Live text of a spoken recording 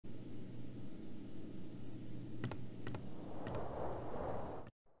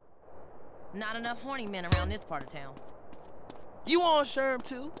Not enough horny men around this part of town. You on Sherm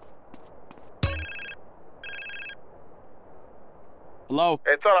too? Hello?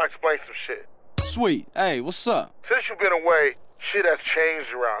 Hey, thought I'd explain some shit. Sweet. Hey, what's up? Since you've been away, shit has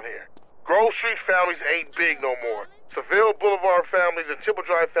changed around here. Grove Street families ain't big no more. Seville Boulevard families and Temple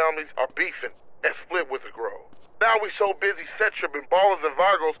Drive families are beefing and split with the Grove. Now we so busy, set tripping ballers and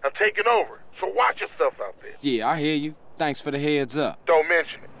Vargos have taken over. So watch yourself out there. Yeah, I hear you. Thanks for the heads up. Don't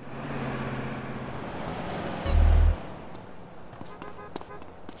mention it.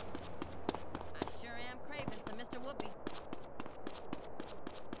 I sure am craving some Mr. Whoopi.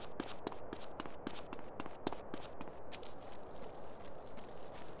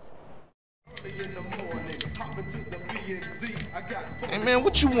 Hey man,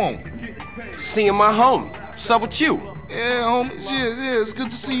 what you want? Seeing my homie. What's up with you? Yeah, homie. Yeah, it's good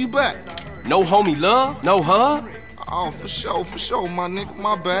to see you back. No homie love? No hug? Oh, for sure, my nigga.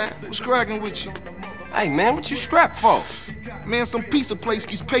 My bad. What's cracking with you? Hey man, what you strapped for? Man, some pizza place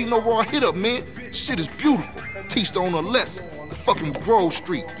keeps painting over our hit up, man. Shit is beautiful. Teach the owner a lesson. Fucking Grove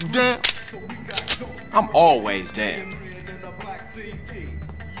Street. You down? I'm always down.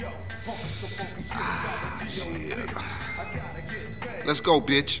 Shit. Let's go,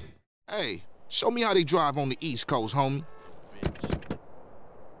 bitch. Hey, show me how they drive on the East Coast, homie.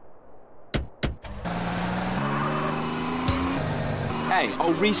 Hey,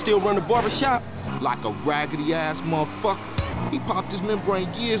 old Reese still run the barbershop? Like a raggedy-ass motherfucker. He popped his membrane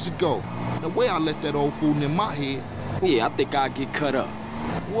years ago. The way I let that old fool in my head. Yeah, I think I'll get cut up.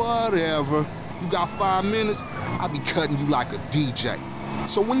 Whatever. You got 5 minutes, I'll be cutting you like a DJ.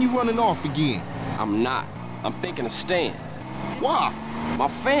 So when you running off again? I'm not. I'm thinking of staying. Why? My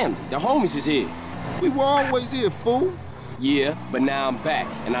family, the homies is here. We were always here, fool. Yeah, but now I'm back,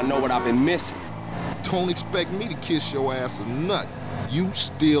 and I know what I've been missing. Don't expect me to kiss your ass or nut. You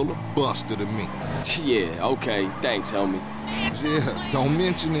still a buster to me. Yeah, okay. Thanks, homie. Yeah, don't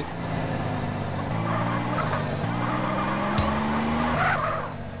mention it.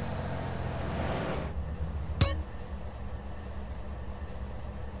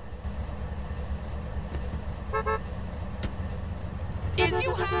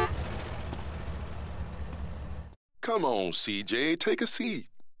 Come on, CJ, take a seat.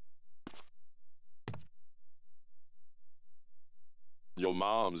 Your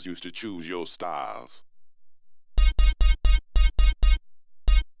moms used to choose your styles.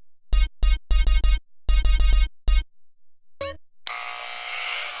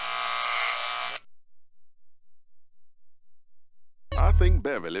 I think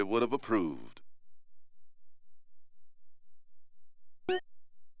Beverly would have approved.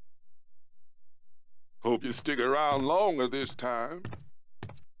 Hope you stick around longer this time.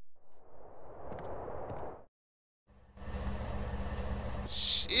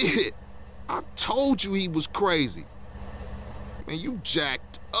 Shit, I told you he was crazy. Man, you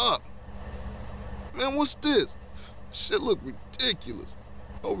jacked up. Man, what's this? Shit look ridiculous.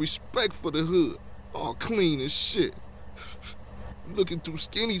 No respect for the hood. All clean as shit. You looking too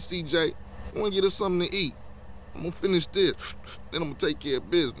skinny, CJ. I wanna get us something to eat. I'm gonna finish this, then I'm gonna take care of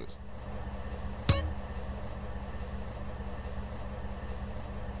business.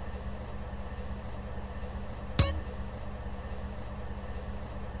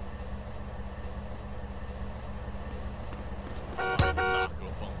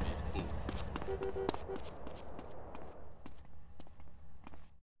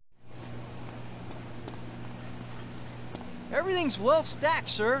 Everything's well stacked,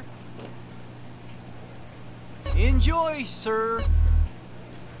 sir. Enjoy, sir.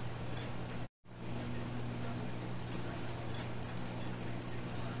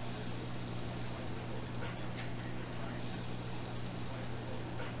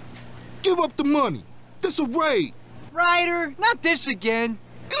 Give up the money. This a raid. Ryder, not this again.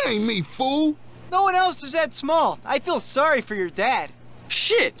 It ain't me, fool. No one else is that small. I feel sorry for your dad.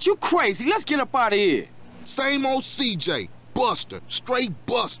 Shit, you crazy. Let's get up out of here. Same old CJ. Buster. Straight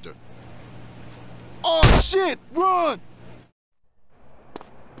Buster. Oh, shit! Run!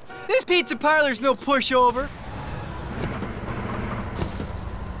 This pizza parlor's no pushover.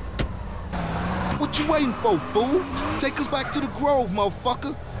 What you waiting for, fool? Take us back to the Grove,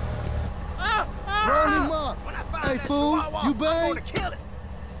 motherfucker. Roll him up. Hey, fool, you bang?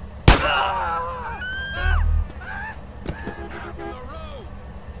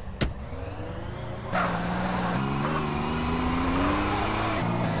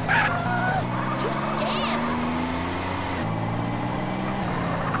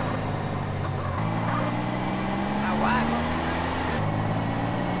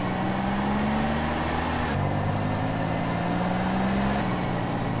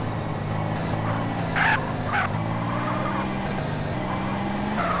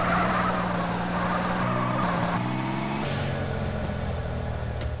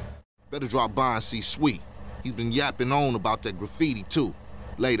 Better drop by and see Sweet. He's been yapping on about that graffiti, too.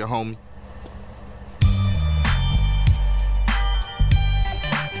 Later, homie.